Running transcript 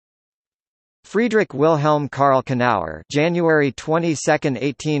Friedrich Wilhelm Karl Knauer (January 22,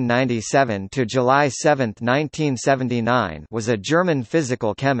 1897 to July 7, 1979) was a German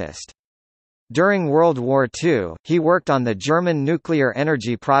physical chemist. During World War II, he worked on the German nuclear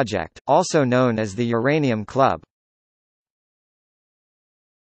energy project, also known as the Uranium Club.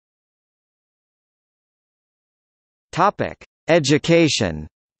 Topic: Education.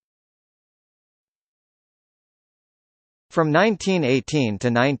 From 1918 to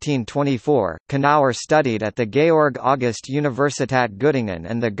 1924, Knauer studied at the Georg August Universität Göttingen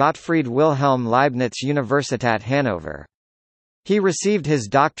and the Gottfried Wilhelm Leibniz Universität Hannover. He received his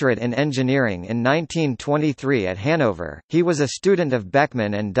doctorate in engineering in 1923 at Hanover. He was a student of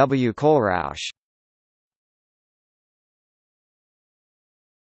Beckmann and W. Kohlrausch.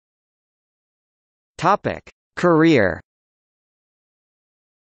 Topic: Career.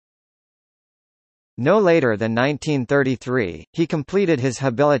 No later than 1933, he completed his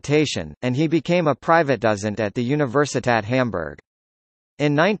habilitation, and he became a Privatdozent at the Universität Hamburg.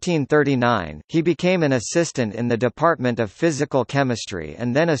 In 1939, he became an assistant in the Department of Physical Chemistry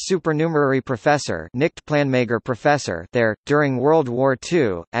and then a supernumerary professor, Nicht Planmäßiger Professor there. During World War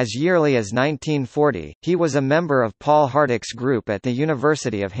II, as yearly as 1940, he was a member of Paul Hartick's group at the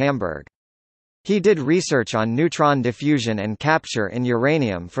University of Hamburg. He did research on neutron diffusion and capture in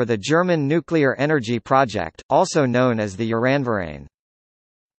uranium for the German nuclear energy project, also known as the Uranverein.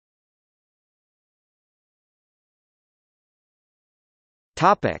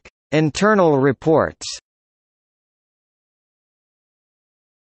 Topic: Internal reports.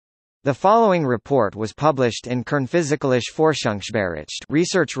 The following report was published in Kernphysikalische Forschungsbericht,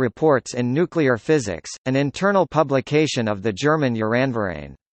 Research Reports in Nuclear Physics, an internal publication of the German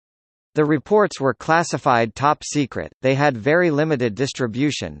Uranverein. The reports were classified top secret, they had very limited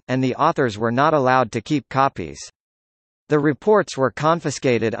distribution, and the authors were not allowed to keep copies. The reports were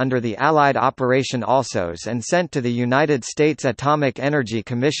confiscated under the Allied Operation Alsos and sent to the United States Atomic Energy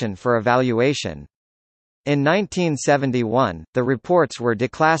Commission for evaluation. In 1971, the reports were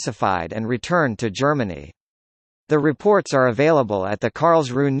declassified and returned to Germany. The reports are available at the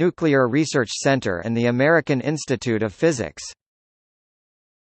Karlsruhe Nuclear Research Center and the American Institute of Physics.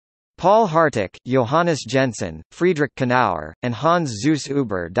 Paul Hartick, Johannes Jensen, Friedrich Knauer, and Hans Suess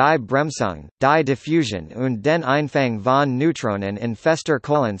über die Bremsung, die Diffusion und den Einfang von Neutronen in fester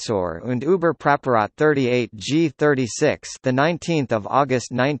Kohlensäure und über Praparat 38G36, the 19th of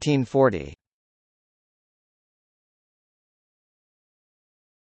August 1940.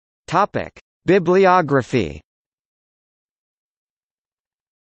 Topic: Bibliography.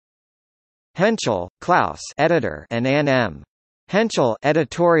 Henschel, Klaus, editor, and Ann M. Henschel,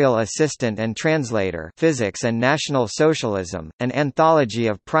 editorial assistant and translator, Physics and National Socialism, An Anthology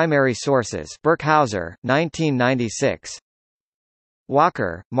of Primary Sources, Birkhauser, 1996.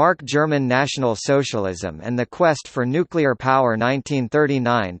 Walker, Mark, German National Socialism and the Quest for Nuclear Power,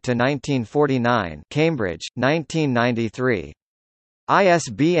 1939–1949, Cambridge, 1993.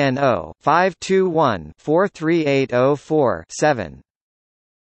 ISBN 0-521-43804-7.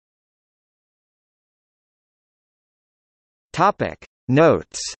 Topic: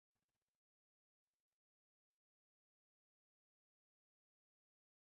 Notes.